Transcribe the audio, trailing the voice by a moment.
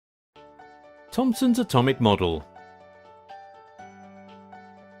Thomson's atomic model.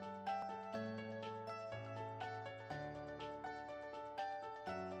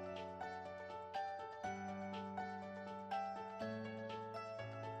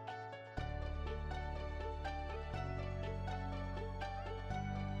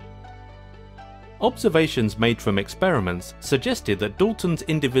 Observations made from experiments suggested that Dalton's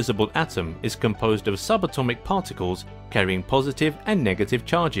indivisible atom is composed of subatomic particles carrying positive and negative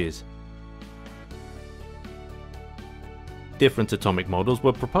charges. Different atomic models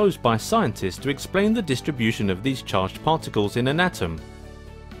were proposed by scientists to explain the distribution of these charged particles in an atom.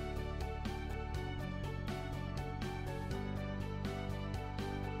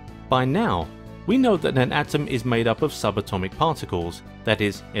 By now, we know that an atom is made up of subatomic particles, that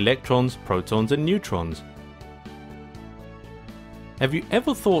is, electrons, protons and neutrons. Have you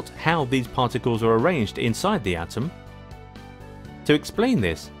ever thought how these particles are arranged inside the atom? To explain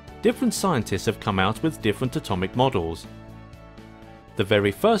this, different scientists have come out with different atomic models. The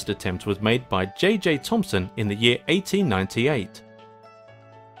very first attempt was made by J.J. Thomson in the year 1898.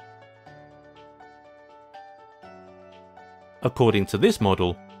 According to this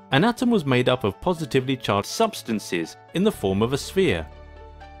model, an atom was made up of positively charged substances in the form of a sphere.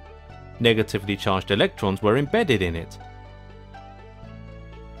 Negatively charged electrons were embedded in it.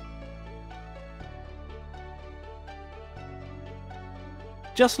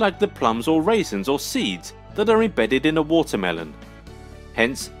 Just like the plums or raisins or seeds that are embedded in a watermelon.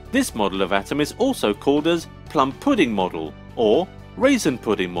 Hence, this model of atom is also called as plum pudding model, or raisin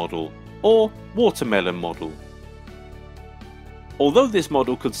pudding model, or watermelon model. Although this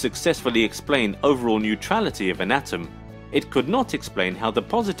model could successfully explain overall neutrality of an atom, it could not explain how the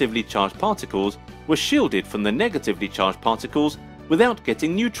positively charged particles were shielded from the negatively charged particles without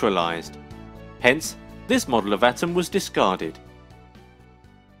getting neutralized. Hence, this model of atom was discarded.